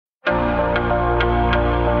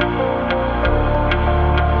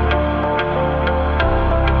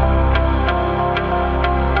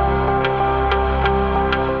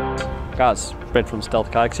Guys, Brett from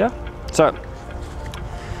Stealth Kayaks here. So,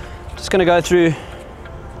 just going to go through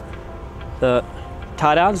the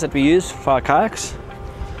tie downs that we use for our kayaks.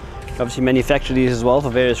 Obviously manufacture these as well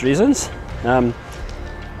for various reasons. For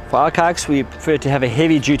our kayaks, we prefer to have a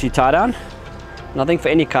heavy duty tie down. And I think for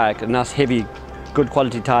any kayak, a nice heavy, good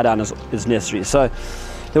quality tie down is necessary. So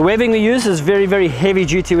the webbing we use is very, very heavy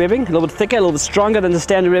duty webbing, a little bit thicker, a little bit stronger than the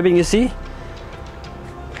standard webbing you see.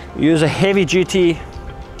 We use a heavy duty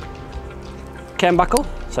cam buckle,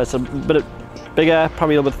 so it's a bit bigger,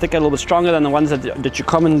 probably a little bit thicker, a little bit stronger than the ones that you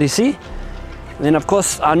commonly see. And then of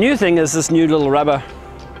course our new thing is this new little rubber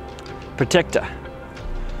protector.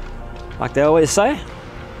 Like they always say,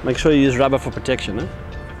 make sure you use rubber for protection.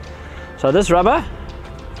 So this rubber,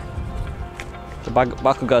 the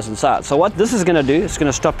buckle goes inside. So what this is going to do, it's going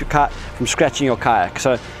to stop your kayak from scratching your kayak.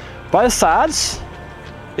 So both sides,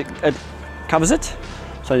 it covers it.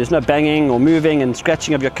 So there's no banging or moving and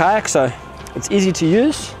scratching of your kayak. So it's easy to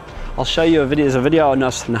use. I'll show you a video on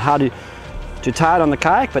how to tie it on the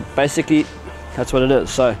kayak, but basically that's what it is.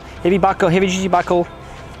 So heavy buckle, heavy duty buckle,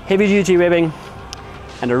 heavy duty webbing,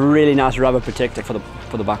 and a really nice rubber protector for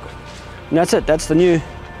the buckle. And that's it. That's the new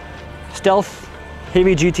Stealth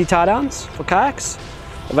heavy duty tie downs for kayaks,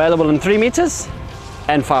 available in 3 meters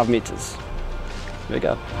and 5 meters. There we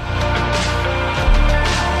go.